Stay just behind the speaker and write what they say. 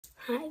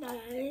Hi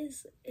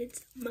guys,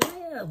 it's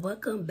Maya.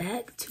 Welcome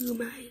back to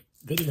my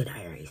video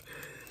diaries.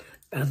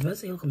 I was about to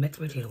say welcome back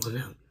to my channel. Well,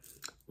 no.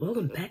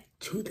 Welcome back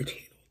to the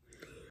channel.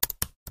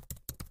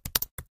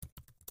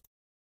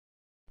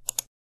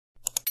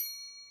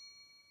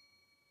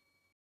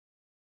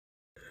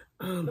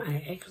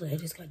 I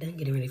just got done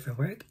getting ready for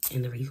work,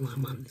 and the reason why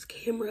I'm on this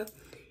camera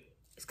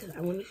is because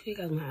I want to show you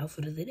guys my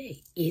outfit of the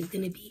day. It's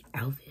gonna be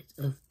outfits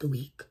of the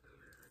week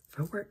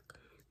for work,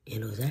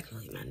 and it was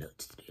actually my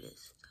notes to do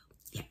this.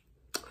 So yeah.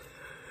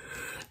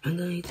 I'm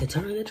going to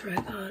turn the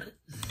tripod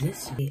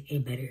this way, a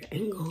better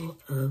angle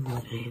of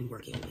what I am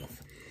working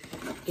with.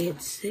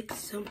 It's 6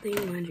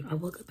 something. I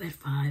woke up at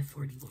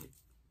 5:41.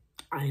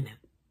 I know.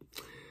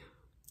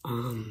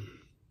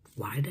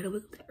 Why did I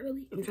wake up that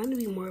early? I'm trying to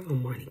be more of a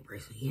morning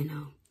person, you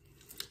know?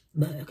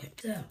 But okay,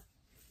 so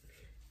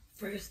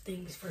first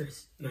things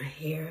first, my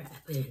hair, I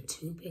put in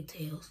 2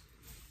 pigtails,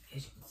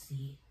 as you can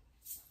see.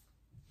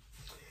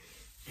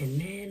 And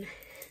then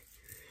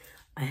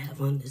I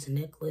have on this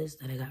necklace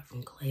that I got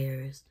from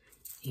Claire's.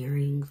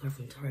 Earrings are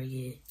from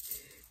Target.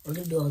 We're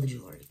gonna do all the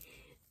jewelry.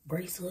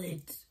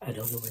 Bracelets, I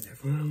don't know where they're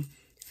from.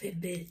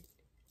 Fitbit,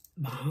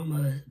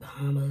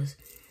 Bahamas.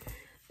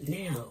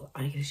 Now,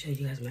 I can show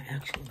you guys my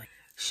actual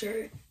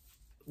shirt,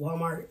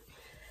 Walmart,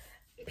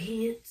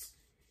 pants,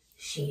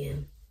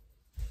 Shein.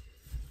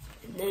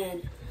 And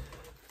then,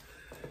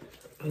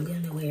 I'm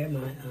gonna wear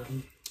my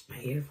my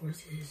Air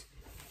Forces,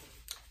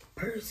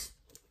 purse,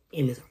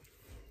 Amazon.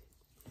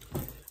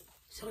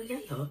 So yeah,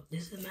 y'all,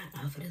 this is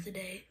my outfit of the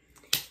day.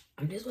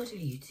 I'm just watching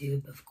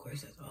YouTube, of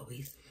course, as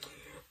always.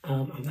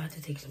 I'm about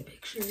to take some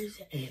pictures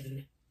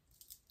and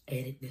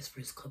edit this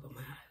first clip of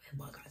my outfit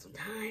while I got some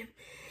time.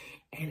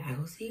 And I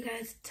will see you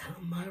guys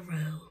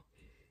tomorrow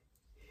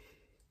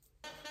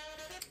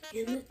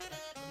in the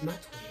my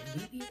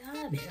twin BB.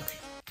 Okay.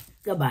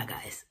 Goodbye,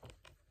 guys.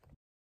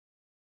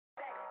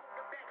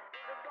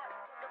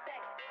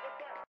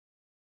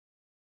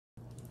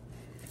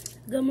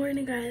 Good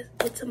morning, guys.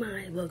 It's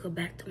Amaya. Welcome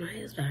back to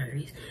Maya's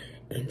Diaries.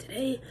 And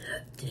today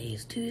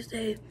is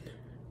Tuesday.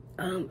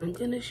 I'm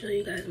gonna show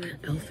you guys my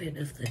outfit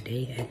of the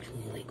day,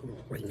 actually, like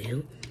right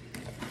now,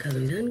 because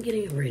I'm done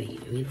getting ready.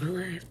 I mean, all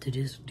I have to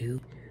just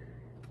do.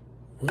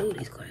 Whoa,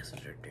 these glasses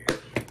are dirty.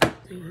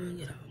 I'm gonna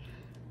get out.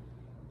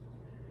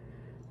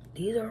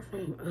 These are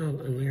from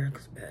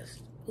America's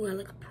Best. Oh, I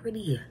look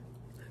pretty.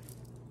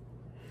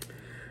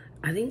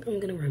 I think I'm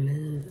gonna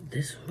remove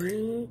this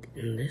ring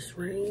and this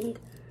ring.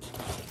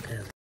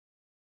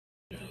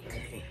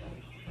 Okay.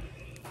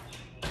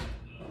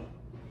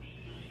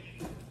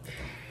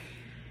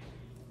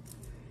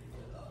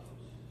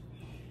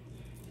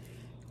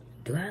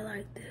 Do I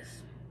like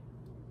this?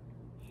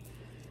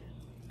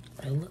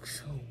 It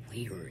looks so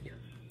weird.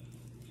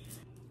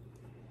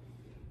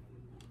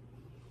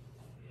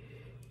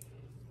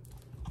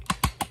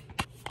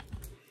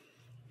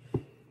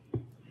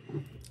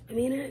 I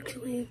mean,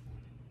 actually,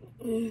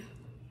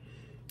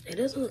 it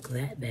doesn't look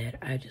that bad.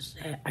 I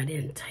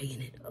didn't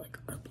tighten it up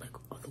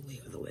all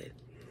the way.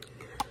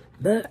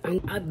 But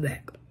I'm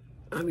back.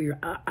 I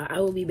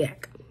will be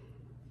back.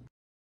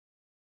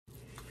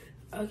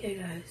 Okay,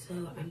 guys.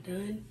 So I'm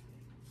done.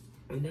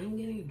 I'm done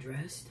getting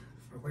dressed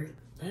for work.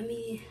 Let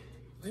me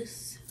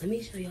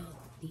show y'all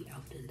the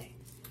outfit of the day.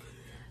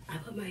 I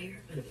put my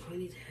hair in a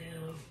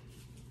ponytail.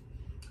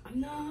 I'm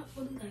not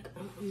feeling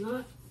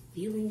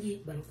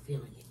it, but I'm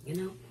feeling it, you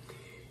know?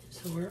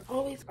 So we're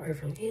always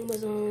from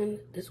Amazon.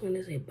 This one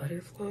is a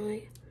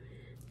butterfly.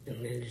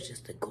 And then there's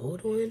just a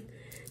gold one.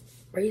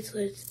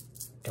 Bracelets,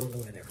 don't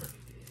know where they're from.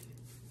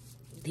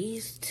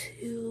 These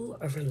 2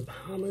 are from the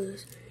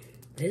Bahamas.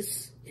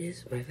 This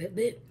is my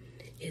Fitbit.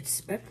 It's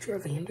Spectra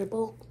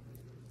Vanderbilt.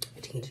 I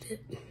changed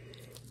it.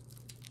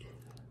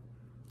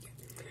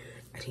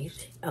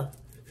 Oh,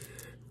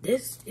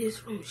 this is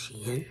from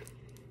Shein.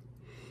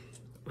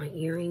 My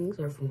earrings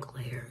are from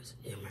Claire's,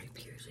 and my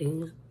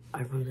piercings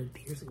are from the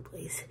piercing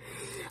place.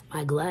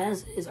 My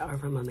glasses are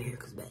from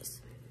America's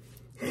Best.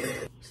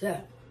 So,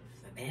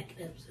 if I back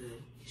it up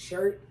some,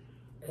 shirt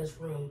is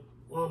from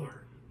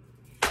Walmart.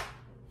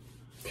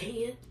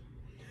 Pants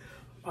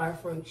are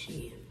from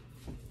Shein.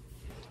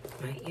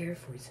 My Air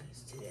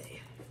Forces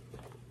today.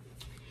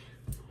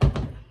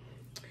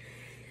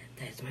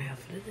 That's my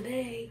outfit of the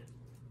day.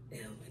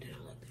 Damn, I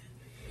didn't look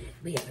that.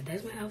 But yeah,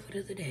 that's my outfit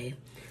of the day.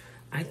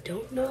 I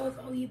don't know if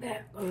I'll be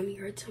back on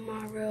here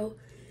tomorrow,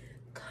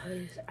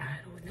 because I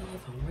don't know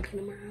if I'm working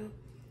tomorrow.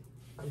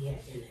 Oh yeah,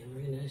 and then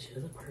we're gonna show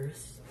the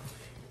purse.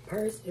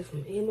 Purse is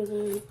from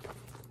Amazon.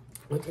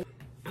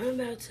 I'm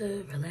about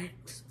to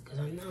relax because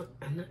I'm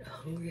not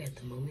hungry at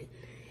the moment.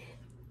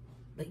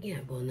 But yeah,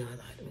 well no,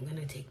 I'm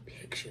gonna take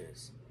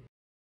pictures.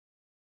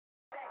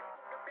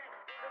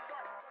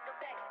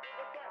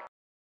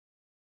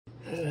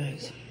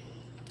 Alright,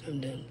 I'm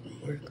done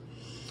from work.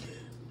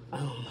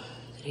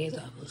 Today's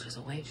outfit was just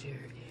a white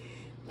shirt,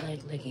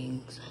 black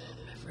leggings,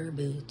 my fur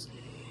boots,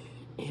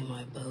 and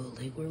my bow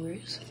leg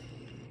warmers.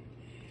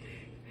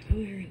 I'm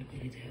wearing a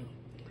ponytail,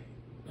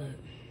 but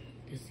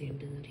this is the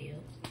end of the video.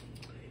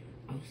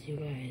 I'll see you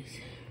guys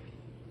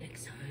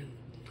next time.